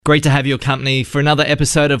Great to have your company for another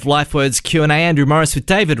episode of LifeWords Q&A. Andrew Morris with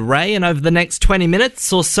David Ray, and over the next 20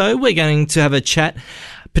 minutes or so, we're going to have a chat,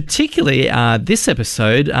 particularly this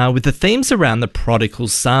episode, with the themes around the prodigal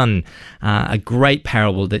son, a great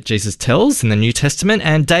parable that Jesus tells in the New Testament.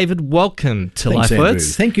 And David, welcome to Thanks, LifeWords. Andrew.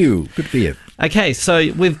 Thank you. Good to be here. Okay,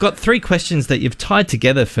 so we've got three questions that you've tied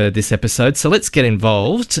together for this episode, so let's get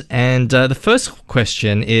involved. And the first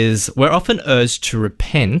question is, we're often urged to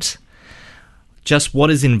repent. Just what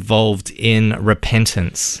is involved in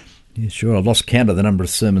repentance? Yeah, sure. I've lost count of the number of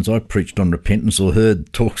sermons I've preached on repentance or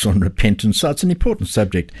heard talks on repentance, so it's an important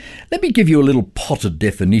subject. Let me give you a little potted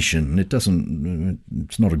definition.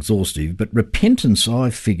 It's not exhaustive, but repentance, I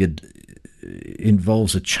figured,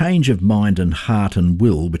 involves a change of mind and heart and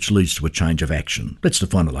will, which leads to a change of action. Let's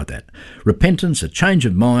define it like that. Repentance, a change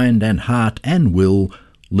of mind and heart and will,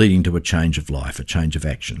 leading to a change of life, a change of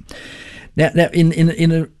action. Now,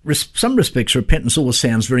 in some respects, repentance always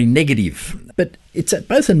sounds very negative, but it's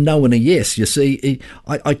both a no and a yes. You see,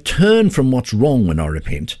 I turn from what's wrong when I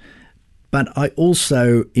repent, but I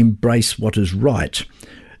also embrace what is right.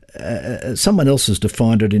 Someone else has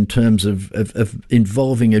defined it in terms of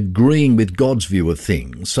involving agreeing with God's view of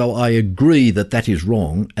things. So I agree that is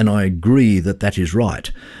wrong, and I agree that is right.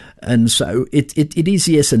 And so it is,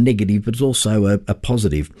 yes, a negative, but it's also a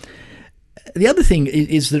positive. The other thing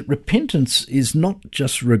is that repentance is not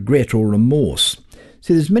just regret or remorse.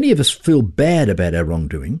 See, there's many of us feel bad about our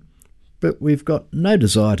wrongdoing, but we've got no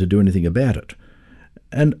desire to do anything about it.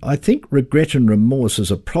 And I think regret and remorse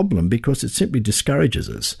is a problem because it simply discourages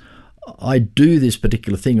us. I do this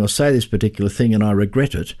particular thing or say this particular thing and I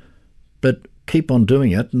regret it, but keep on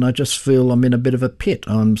doing it, and I just feel I'm in a bit of a pit.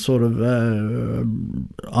 I'm sort of,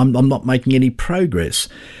 I'm not making any progress.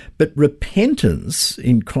 But repentance,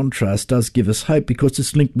 in contrast, does give us hope because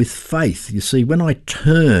it's linked with faith. You see, when I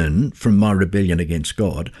turn from my rebellion against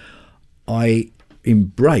God, I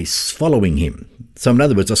embrace following him. So in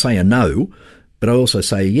other words, I say a no, but I also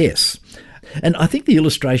say a yes. And I think the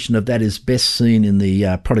illustration of that is best seen in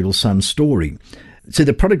the prodigal son story. See,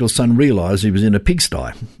 the prodigal son realised he was in a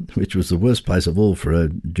pigsty, which was the worst place of all for a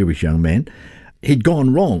Jewish young man. He'd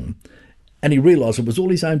gone wrong, and he realised it was all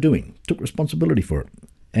his own doing, took responsibility for it.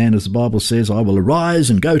 And as the Bible says, I will arise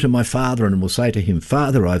and go to my father and will say to him,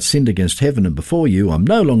 Father, I have sinned against heaven and before you. I'm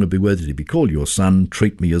no longer be worthy to be called your son.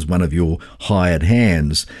 Treat me as one of your hired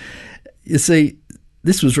hands. You see,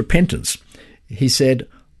 this was repentance. He said,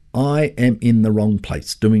 I am in the wrong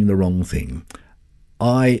place, doing the wrong thing.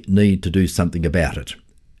 I need to do something about it.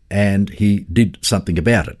 And he did something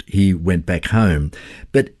about it. He went back home.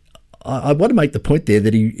 But I want to make the point there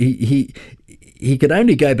that he could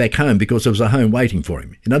only go back home because there was a home waiting for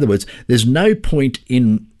him. In other words, there's no point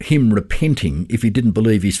in him repenting if he didn't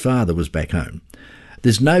believe his father was back home.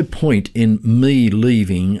 There's no point in me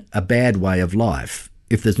leaving a bad way of life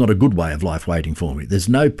if there's not a good way of life waiting for me. There's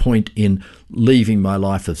no point in leaving my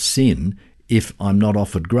life of sin if I'm not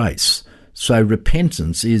offered grace. So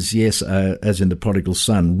repentance is, yes, as in the prodigal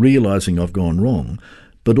son, realising I've gone wrong,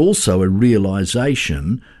 but also a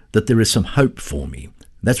realisation that there is some hope for me.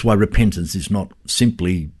 That's why repentance is not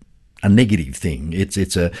simply a negative thing.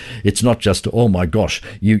 It's not just, oh my gosh,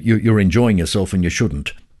 you're enjoying yourself and you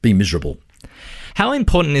shouldn't. Be miserable. How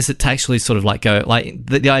important is it to actually sort of like go, like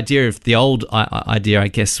the idea of the old idea, I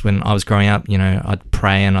guess, when I was growing up, you know, I'd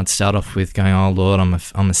pray and I'd start off with going, oh Lord,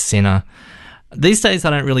 I'm a sinner. These days, I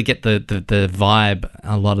don't really get the vibe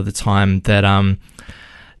a lot of the time that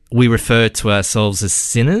we refer to ourselves as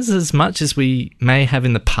sinners as much as we may have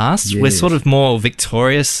in the past. Yes. We're sort of more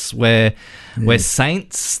victorious. We're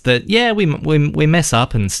saints. That we mess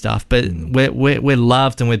up and stuff, but we're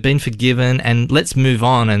loved and we've been forgiven. And let's move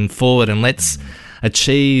on and forward and let's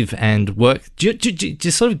achieve and work. Do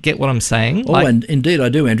you sort of get what I'm saying? Oh, and indeed I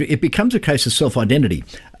do, Andrew. It becomes a case of self-identity.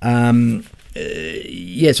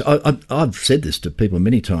 Yes, I've said this to people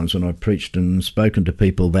many times when I've preached and spoken to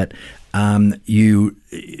people that I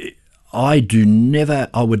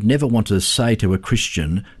would never want to say to a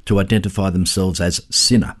Christian to identify themselves as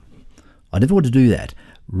sinner. I never want to do that.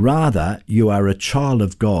 Rather, you are a child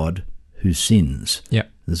of God who sins. Yeah.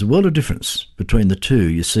 There's a world of difference between the two.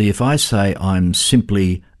 You see, if I say I'm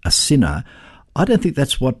simply a sinner, I don't think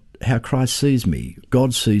that's how Christ sees me.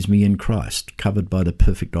 God sees me in Christ, covered by the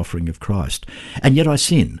perfect offering of Christ. And yet I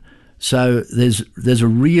sin. So there's a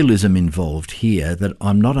realism involved here that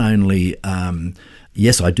I'm not only,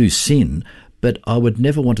 yes, I do sin, but I would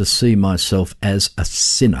never want to see myself as a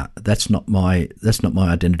sinner. That's not my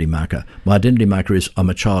identity marker. My identity marker is I'm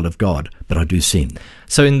a child of God, but I do sin.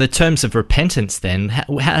 So in the terms of repentance then,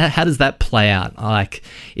 how does that play out? Like,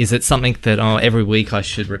 is it something that, every week I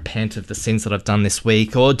should repent of the sins that I've done this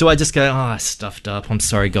week? Or do I just go, I stuffed up, I'm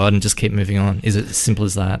sorry, God, and just keep moving on? Is it as simple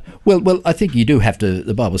as that? Well, I think you do have to,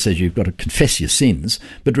 the Bible says you've got to confess your sins,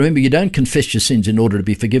 but remember, you don't confess your sins in order to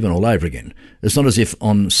be forgiven all over again. It's not as if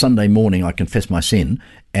on Sunday morning I confess my sin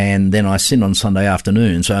and then I sin on Sunday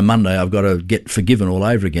afternoon, so on Monday I've got to get forgiven all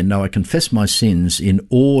over again. No, I confess my sins in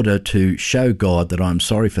order to show God that I'm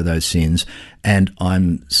sorry for those sins, and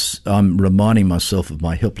I'm reminding myself of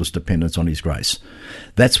my helpless dependence on His grace.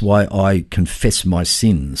 That's why I confess my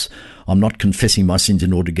sins. I'm not confessing my sins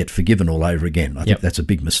in order to get forgiven all over again. I think that's a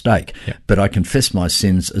big mistake. Yep. But I confess my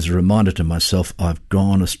sins as a reminder to myself, I've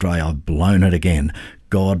gone astray, I've blown it again.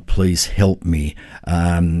 God, please help me.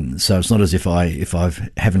 So it's not as if I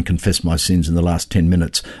haven't confessed my sins in the last 10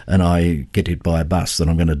 minutes and I get hit by a bus that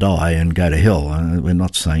I'm going to die and go to hell. We're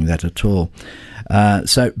not saying that at all.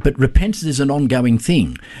 But repentance is an ongoing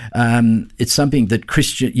thing. It's something that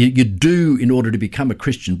you do in order to become a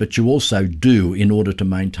Christian, but you also do in order to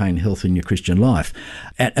maintain health in your Christian life.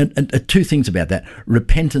 And two things about that.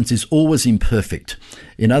 Repentance is always imperfect.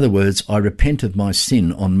 In other words, I repent of my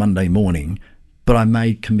sin on Monday morning, but I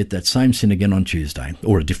may commit that same sin again on Tuesday,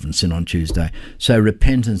 or a different sin on Tuesday. So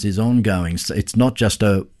repentance is ongoing. So it's not just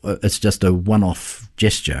it's just a one-off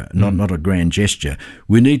gesture, not a grand gesture.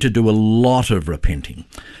 We need to do a lot of repenting,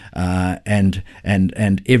 and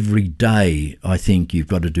every day I think you've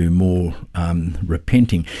got to do more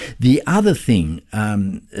repenting. The other thing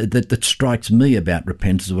that strikes me about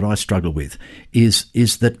repentance, what I struggle with, is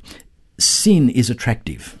that sin is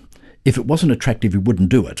attractive. If it wasn't attractive, you wouldn't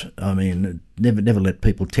do it. I mean, never let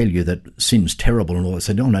people tell you that sin's terrible and all that.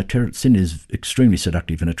 Say, no, sin is extremely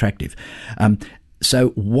seductive and attractive. There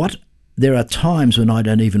are times when I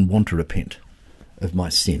don't even want to repent of my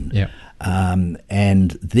sin. Yeah.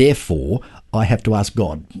 And therefore, I have to ask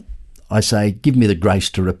God. I say, give me the grace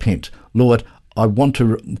to repent. Lord, I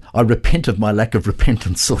repent of my lack of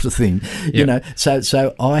repentance, sort of thing, you know.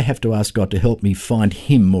 So I have to ask God to help me find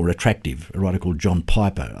Him more attractive. A writer called John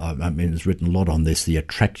Piper, I mean, has written a lot on this, the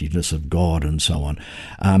attractiveness of God and so on.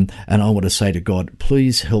 And I want to say to God,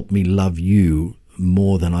 please help me love You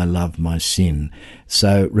more than I love my sin.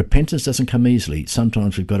 So repentance doesn't come easily.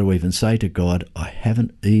 Sometimes we've got to even say to God, I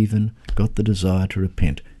haven't even got the desire to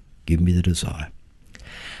repent. Give me the desire.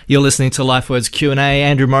 You're listening to LifeWords Q&A.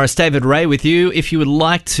 Andrew Morris, David Ray with you. If you would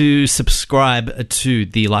like to subscribe to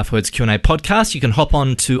the LifeWords Q&A podcast, you can hop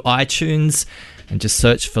on to iTunes and just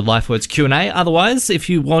search for LifeWords Q&A. Otherwise, if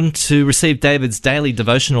you want to receive David's daily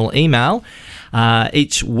devotional email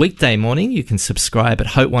each weekday morning, you can subscribe at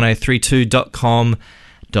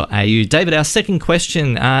hope1032.com.au. David, our second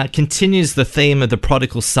question continues the theme of the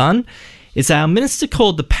prodigal son. Is our minister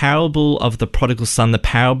called the parable of the prodigal son the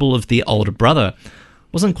parable of the older brother?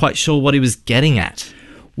 Wasn't quite sure what he was getting at.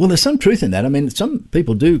 Well, there's some truth in that. I mean, some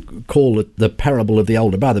people do call it the parable of the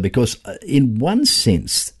older brother because in one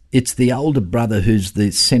sense, it's the older brother who's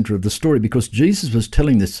the centre of the story, because Jesus was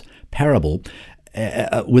telling this parable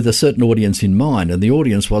with a certain audience in mind, and the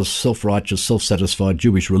audience was self-righteous, self-satisfied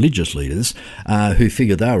Jewish religious leaders who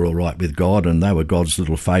figured they were all right with God and they were God's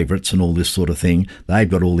little favourites and all this sort of thing. They've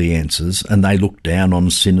got all the answers, and they looked down on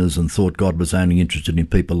sinners and thought God was only interested in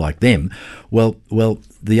people like them. Well,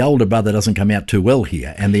 the older brother doesn't come out too well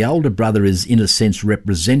here, and the older brother is in a sense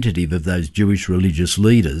representative of those Jewish religious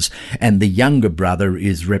leaders, and the younger brother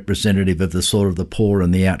is representative of the sort of the poor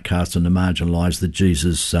and the outcast and the marginalised that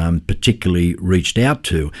Jesus particularly reached out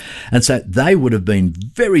to. And so they would have been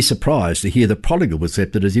very surprised to hear the prodigal was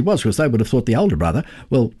accepted as he was, because they would have thought the older brother,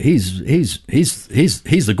 well, he's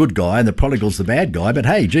the good guy and the prodigal's the bad guy, but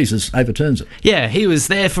hey, Jesus overturns it. Yeah, he was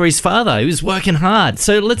there for his father. He was working hard.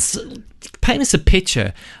 So let's paint us a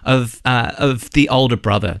picture of the older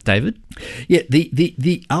brother, David. Yeah,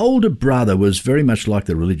 the older brother was very much like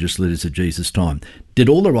the religious leaders of Jesus' time. Did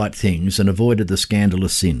all the right things and avoided the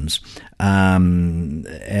scandalous sins. The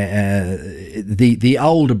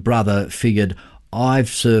older brother figured, I've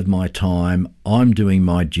served my time, I'm doing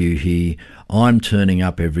my duty, I'm turning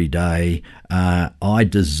up every day, I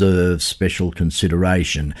deserve special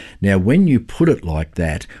consideration. Now, when you put it like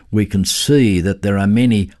that, we can see that there are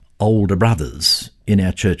many older brothers in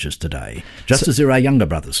our churches today, just as there are younger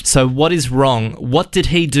brothers. So what is wrong? What did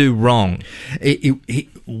he do wrong?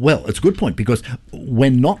 Well, it's a good point, because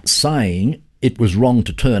we're not saying it was wrong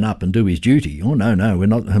to turn up and do his duty. Oh, no, we're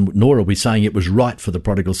not, nor are we saying it was right for the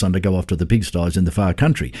prodigal son to go off to the pigsties in the far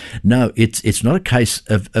country. No, it's not a case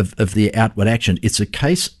of the outward action. It's a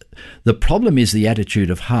case, the problem is the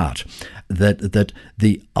attitude of heart, that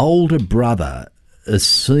the older brother is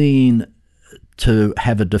seen to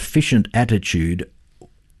have a deficient attitude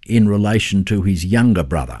in relation to his younger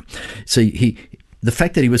brother. See, the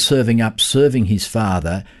fact that he was serving his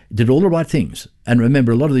father, did all the right things. And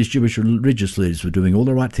remember, a lot of these Jewish religious leaders were doing all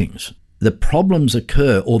the right things. The problems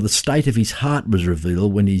occur, or the state of his heart was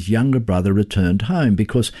revealed when his younger brother returned home,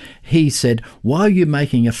 because he said, why are you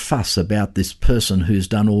making a fuss about this person who's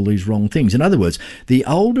done all these wrong things? In other words, the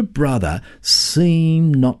older brother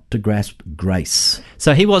seemed not to grasp grace.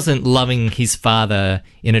 So he wasn't loving his father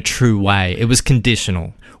in a true way. It was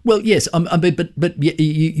conditional. Well, yes, but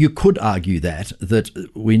you could argue that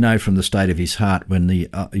we know from the state of his heart when the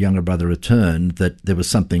younger brother returned that there was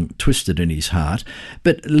something twisted in his heart.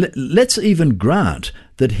 But let's even grant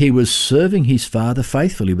that he was serving his father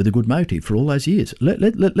faithfully with a good motive for all those years.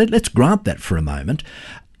 Let's grant that for a moment.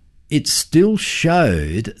 It still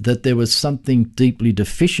showed that there was something deeply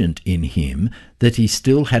deficient in him, that he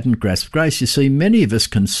still hadn't grasped grace. You see, many of us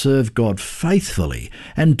can serve God faithfully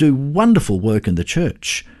and do wonderful work in the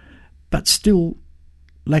church, but still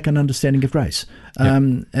lack an understanding of grace.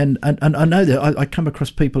 Yep. And I know that I come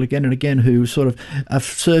across people again and again who sort of are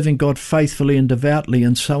serving God faithfully and devoutly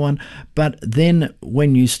and so on, but then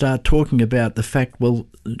when you start talking about the fact, well,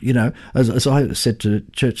 you know, as I said to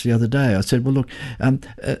church the other day, I said, well, look,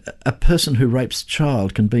 a person who rapes a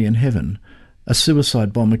child can be in heaven. A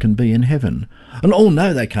suicide bomber can be in heaven. And, oh,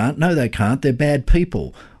 no, they can't. No, they can't. They're bad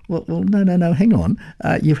people. Well, no, hang on.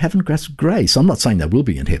 You haven't grasped grace. I'm not saying they will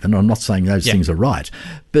be in heaven. I'm not saying those things are right.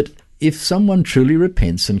 But if someone truly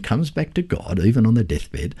repents and comes back to God, even on their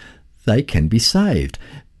deathbed, they can be saved.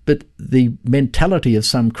 But the mentality of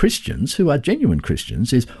some Christians who are genuine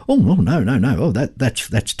Christians is, oh, no. Oh,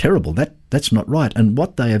 that's terrible. That's not right. And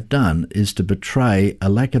what they have done is to betray a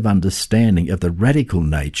lack of understanding of the radical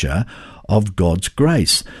nature of God's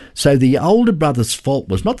grace. So the older brother's fault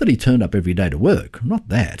was not that he turned up every day to work, not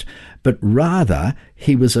that, but rather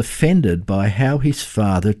he was offended by how his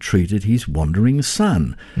father treated his wandering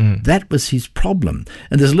son. That was his problem.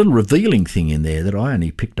 And there's a little revealing thing in there that I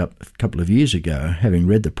only picked up a couple of years ago, having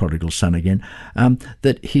read The Prodigal Son again,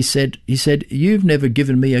 that he said, you've never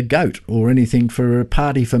given me a goat or anything for a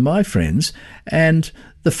party for my friends. And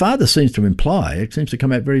the father seems to imply, it seems to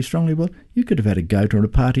come out very strongly, well, you could have had a goat or a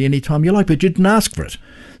party any time you like, but you didn't ask for it.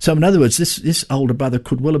 So in other words, this older brother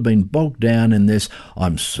could well have been bogged down in this,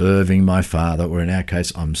 I'm serving my father, or in our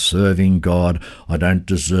case, I'm serving God. I don't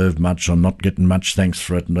deserve much. I'm not getting much thanks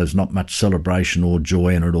for it, and there's not much celebration or joy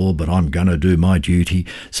in it all, but I'm going to do my duty.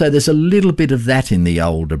 So there's a little bit of that in the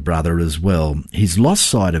older brother as well. He's lost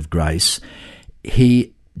sight of grace.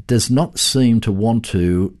 He does not seem to want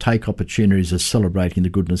to take opportunities of celebrating the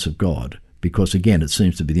goodness of God, because again, it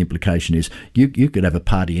seems to be the implication is you could have a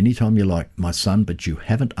party anytime you like, my son, but you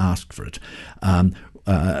haven't asked for it.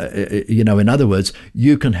 In other words,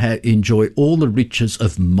 you can enjoy all the riches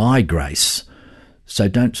of my grace. So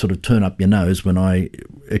don't sort of turn up your nose when I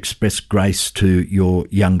express grace to your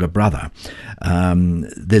younger brother.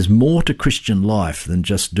 There's more to Christian life than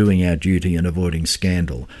just doing our duty and avoiding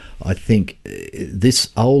scandal. I think this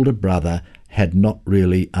older brother had not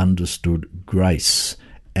really understood grace,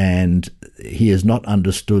 and he has not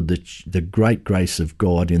understood the great grace of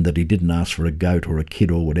God in that he didn't ask for a goat or a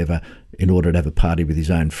kid or whatever in order to have a party with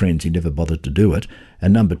his own friends. He never bothered to do it.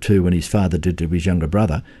 And number two, when his father did to his younger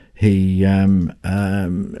brother, he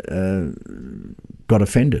got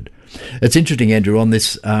offended. It's interesting, Andrew, on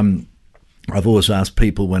this, I've always asked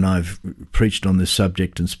people when I've preached on this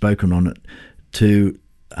subject and spoken on it to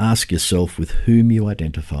ask yourself with whom you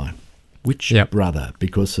identify. Which brother?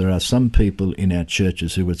 Because there are some people in our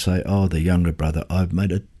churches who would say, oh, the younger brother, I've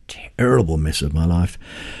made a terrible mess of my life.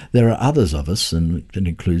 There are others of us, and that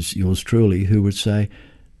includes yours truly, who would say,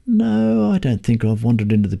 no, I don't think I've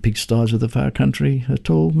wandered into the pigsties of the far country at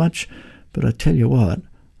all much, but I tell you what,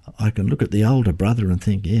 I can look at the older brother and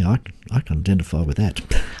think, yeah, I can identify with that.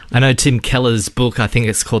 I know Tim Keller's book, I think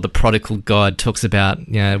it's called The Prodigal God, talks about,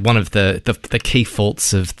 you know, one of the key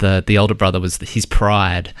faults of the older brother was his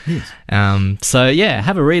pride. Yes. So yeah,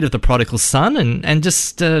 have a read of The Prodigal Son and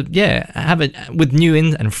just have it with new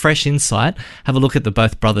and fresh insight. Have a look at the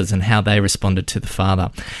both brothers and how they responded to the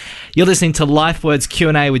father. You're listening to Life Words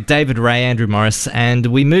Q&A with David Ray, Andrew Morris, and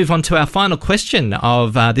we move on to our final question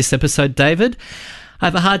of this episode, David. I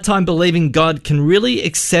have a hard time believing God can really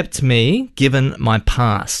accept me given my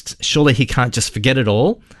past. Surely he can't just forget it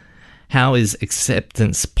all. How is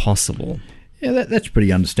acceptance possible? Yeah, that's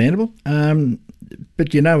pretty understandable.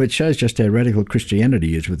 But, it shows just how radical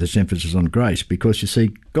Christianity is with this emphasis on grace, because, you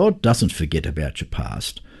see, God doesn't forget about your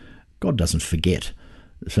past. God doesn't forget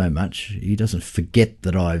so much. He doesn't forget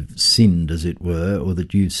that I've sinned, as it were, or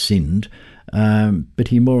that you've sinned. But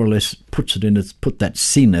he more or less put that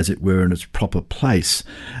sin, as it were, in its proper place.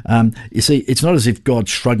 You see, it's not as if God's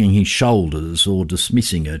shrugging his shoulders or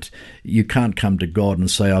dismissing it. You can't come to God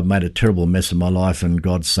and say, I've made a terrible mess of my life, and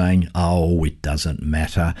God's saying, oh, it doesn't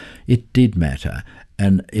matter. It did matter,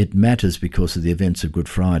 and it matters because of the events of Good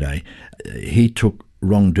Friday. He took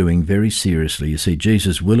wrongdoing very seriously. You see,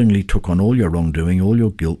 Jesus willingly took on all your wrongdoing, all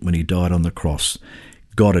your guilt, when he died on the cross.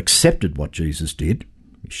 God accepted what Jesus did.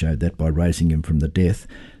 He showed that by raising him from the death.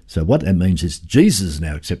 So what that means is Jesus is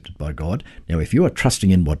now accepted by God. Now, if you are trusting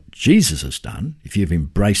in what Jesus has done, if you've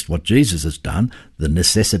embraced what Jesus has done, the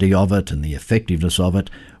necessity of it and the effectiveness of it,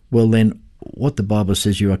 well then, what the Bible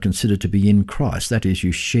says, you are considered to be in Christ. That is,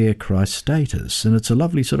 you share Christ's status. And it's a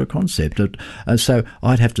lovely sort of concept. So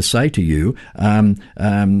I'd have to say to you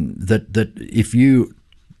that if you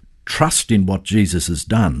trust in what Jesus has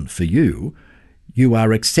done for you, you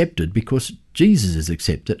are accepted because Jesus is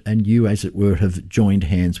accepted, and you, as it were, have joined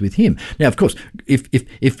hands with him. Now, of course,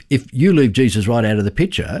 if you leave Jesus right out of the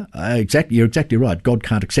picture, you're exactly right. God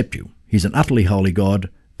can't accept you. He's an utterly holy God,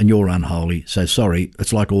 and you're unholy. So sorry,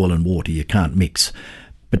 it's like oil and water. You can't mix.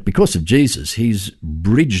 But because of Jesus, he's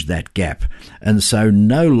bridged that gap. And so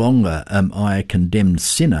no longer am I a condemned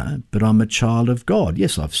sinner, but I'm a child of God.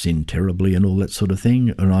 Yes, I've sinned terribly and all that sort of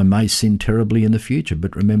thing, and I may sin terribly in the future.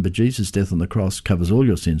 But remember, Jesus' death on the cross covers all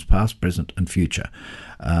your sins, past, present, and future.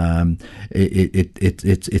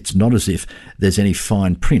 It's not as if there's any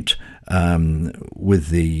fine print with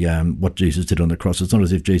the what Jesus did on the cross. It's not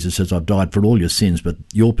as if Jesus says, I've died for all your sins, but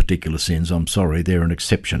your particular sins, I'm sorry, they're an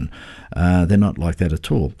exception. They're not like that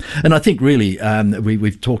at all. And I think really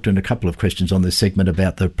we've talked in a couple of questions on this segment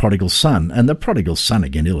about the prodigal son, and the prodigal son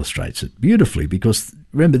again illustrates it beautifully, because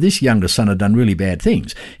remember, this younger son had done really bad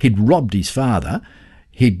things. He'd robbed his father.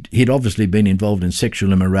 He'd obviously been involved in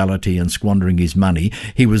sexual immorality and squandering his money.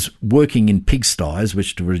 He was working in pigsties,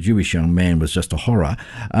 which to a Jewish young man was just a horror.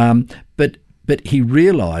 But he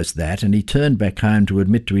realised that, and he turned back home to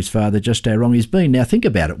admit to his father just how wrong he's been. Now think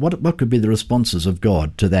about it. What could be the responses of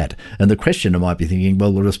God to that? And the questioner might be thinking,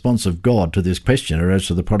 well, the response of God to this questioner as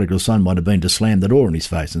to the prodigal son might have been to slam the door in his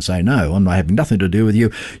face and say, no, I'm not having nothing to do with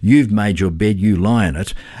you. You've made your bed, you lie in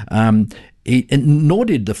it. Nor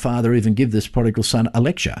did the father even give this prodigal son a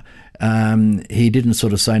lecture. He didn't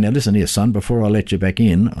sort of say, now listen here, son, before I let you back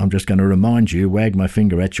in, I'm just going to remind you, wag my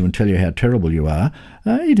finger at you and tell you how terrible you are.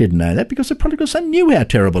 He didn't know that, because the prodigal son knew how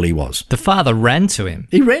terrible he was. The father ran to him.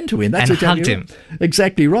 He ran to him. That's and exactly hugged him.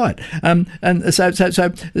 Exactly right. And so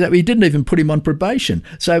he didn't even put him on probation.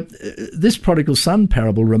 So this prodigal son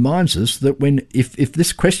parable reminds us that if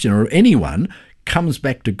this questioner or anyone comes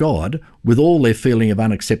back to God with all their feeling of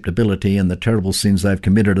unacceptability and the terrible sins they've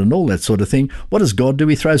committed and all that sort of thing, what does God do?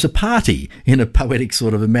 He throws a party in a poetic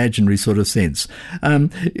sort of imaginary sort of sense.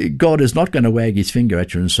 God is not going to wag his finger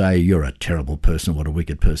at you and say, you're a terrible person, what a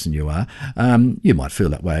wicked person you are. You might feel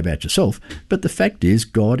that way about yourself, but the fact is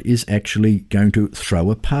God is actually going to throw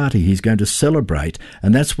a party. He's going to celebrate,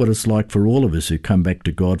 and that's what it's like for all of us who come back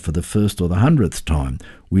to God for the 1st or the 100th time.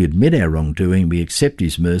 We admit our wrongdoing, we accept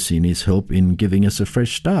his mercy and his help in giving us a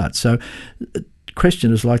fresh start. So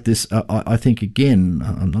questioners like this, I think, again,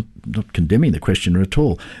 I'm not condemning the questioner at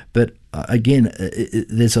all, but again,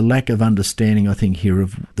 there's a lack of understanding, I think, here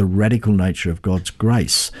of the radical nature of God's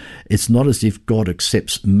grace. It's not as if God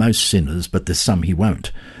accepts most sinners, but there's some he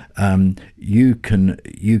won't. You can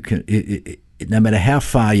no matter how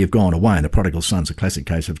far you've gone away, and the prodigal son's a classic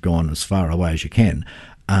case of gone as far away as you can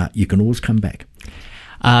always come back.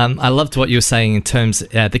 I loved what you were saying in terms,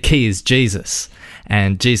 the key is Jesus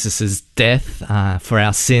and Jesus' death for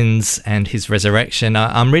our sins and his resurrection.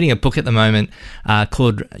 I'm reading a book at the moment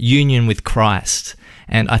called Union with Christ.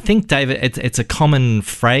 And I think, David, it's a common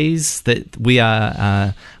phrase that we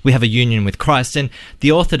have a union with Christ. And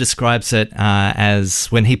the author describes it as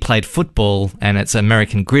when he played football, and it's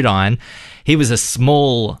American gridiron, he was a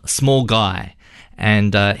small guy.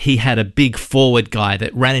 And he had a big forward guy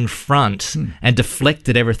that ran in front and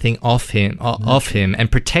deflected everything off him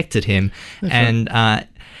and protected him.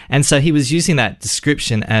 And so he was using that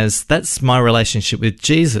description as, that's my relationship with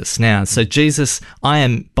Jesus now. So Jesus, I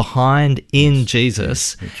am behind in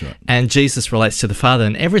Jesus, that's right. And Jesus relates to the Father,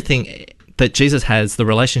 and everything that Jesus has, the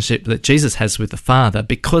relationship that Jesus has with the Father,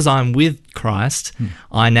 because I'm with Christ,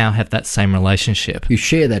 I now have that same relationship. You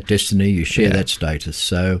share that destiny, you share that status.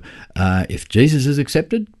 So if Jesus is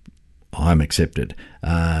accepted, I'm accepted.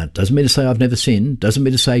 Doesn't mean to say I've never sinned. Doesn't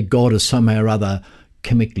mean to say God has somehow or other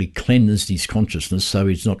chemically cleansed his consciousness so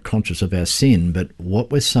he's not conscious of our sin. But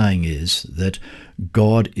what we're saying is that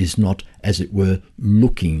God is not, as it were,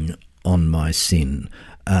 looking on my sin.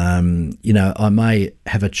 I may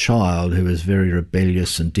have a child who is very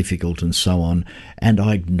rebellious and difficult and so on, and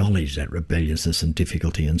I acknowledge that rebelliousness and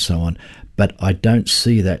difficulty and so on, but I don't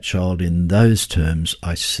see that child in those terms.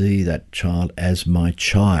 I see that child as my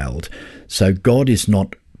child. So God is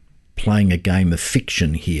not playing a game of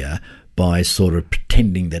fiction here by sort of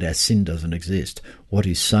pretending that our sin doesn't exist. What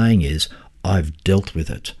he's saying is, I've dealt with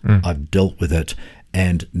it. I've dealt with it.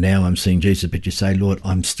 And now I'm seeing Jesus, but you say, Lord,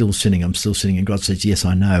 I'm still sinning. And God says, yes,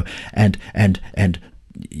 I know. And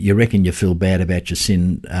you reckon you feel bad about your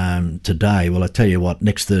sin today. Well, I tell you what,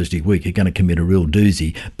 next Thursday week, you're going to commit a real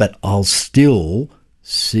doozy, but I'll still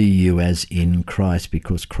see you as in Christ,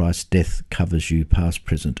 because Christ's death covers you past,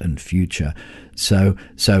 present, and future. So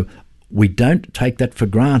we don't take that for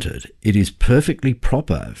granted. It is perfectly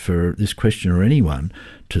proper for this questioner or anyone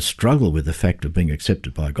to struggle with the fact of being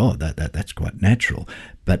accepted by God. That's quite natural.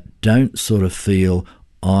 But don't sort of feel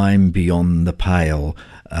I'm beyond the pale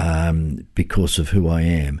because of who I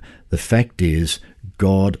am. The fact is,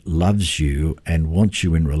 God loves you and wants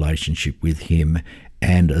you in relationship with him.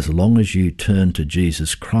 And as long as you turn to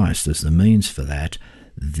Jesus Christ as the means for that,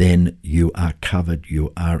 then you are covered,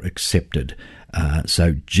 you are accepted.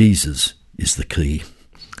 So Jesus is the key.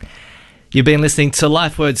 You've been listening to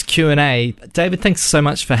LifeWords Q&A. David, thanks so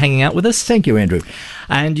much for hanging out with us. Thank you, Andrew.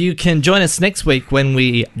 And you can join us next week when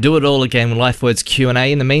we do it all again with LifeWords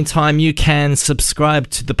Q&A. In the meantime, you can subscribe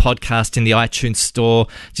to the podcast in the iTunes store.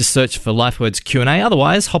 Just search for LifeWords Q&A.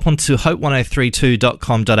 Otherwise, hop on to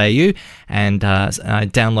hope1032.com.au and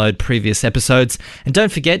download previous episodes. And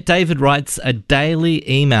don't forget, David writes a daily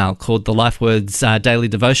email called the LifeWords Daily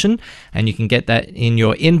Devotion, and you can get that in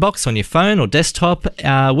your inbox on your phone or desktop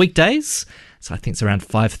weekdays. So I think it's around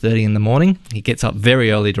 5:30 in the morning. He gets up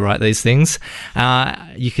very early to write these things.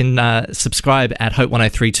 You can subscribe at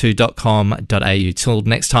hope1032.com.au. Till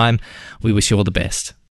next time, we wish you all the best.